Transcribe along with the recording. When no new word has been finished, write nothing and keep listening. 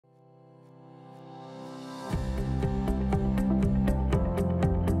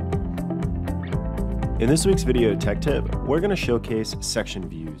In this week's video tech tip, we're going to showcase section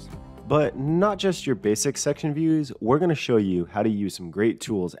views. But not just your basic section views, we're going to show you how to use some great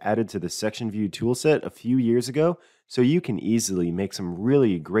tools added to the section view toolset a few years ago so you can easily make some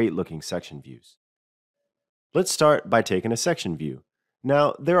really great looking section views. Let's start by taking a section view.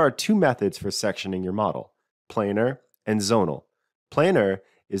 Now, there are two methods for sectioning your model, planar and zonal. Planar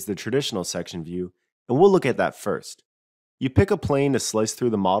is the traditional section view, and we'll look at that first. You pick a plane to slice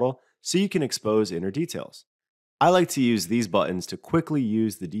through the model so you can expose inner details. I like to use these buttons to quickly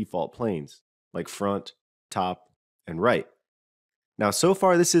use the default planes, like front, top, and right. Now, so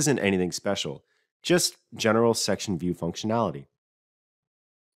far this isn't anything special, just general section view functionality.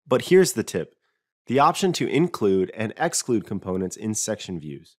 But here's the tip, the option to include and exclude components in section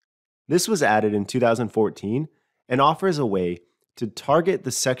views. This was added in 2014 and offers a way to target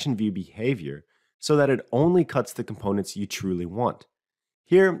the section view behavior so that it only cuts the components you truly want.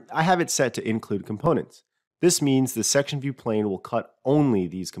 Here, I have it set to include components. This means the section view plane will cut only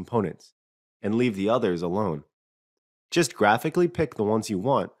these components and leave the others alone. Just graphically pick the ones you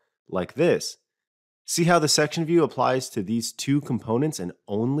want, like this. See how the section view applies to these two components and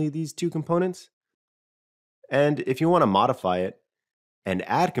only these two components? And if you want to modify it and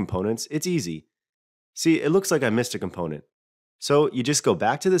add components, it's easy. See, it looks like I missed a component. So you just go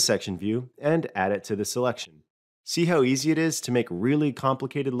back to the section view and add it to the selection. See how easy it is to make really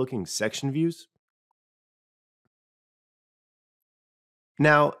complicated looking section views?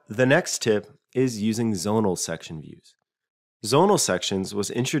 Now, the next tip is using zonal section views. Zonal sections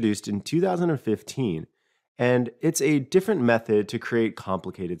was introduced in 2015, and it's a different method to create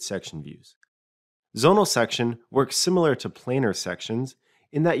complicated section views. Zonal section works similar to planar sections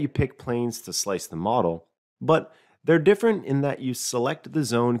in that you pick planes to slice the model, but they're different in that you select the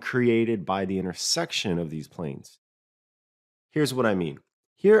zone created by the intersection of these planes. Here's what I mean.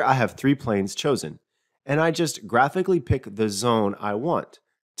 Here I have three planes chosen, and I just graphically pick the zone I want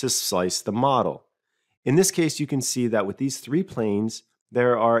to slice the model. In this case, you can see that with these three planes,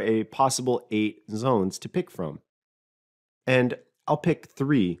 there are a possible 8 zones to pick from. And I'll pick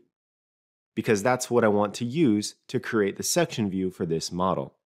 3 because that's what I want to use to create the section view for this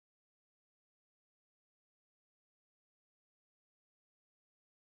model.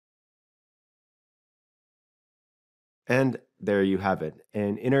 And there you have it,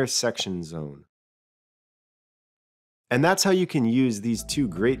 an intersection zone. And that's how you can use these two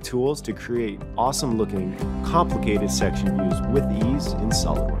great tools to create awesome looking, complicated section views with ease in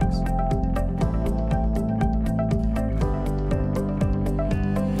SOLIDWORKS.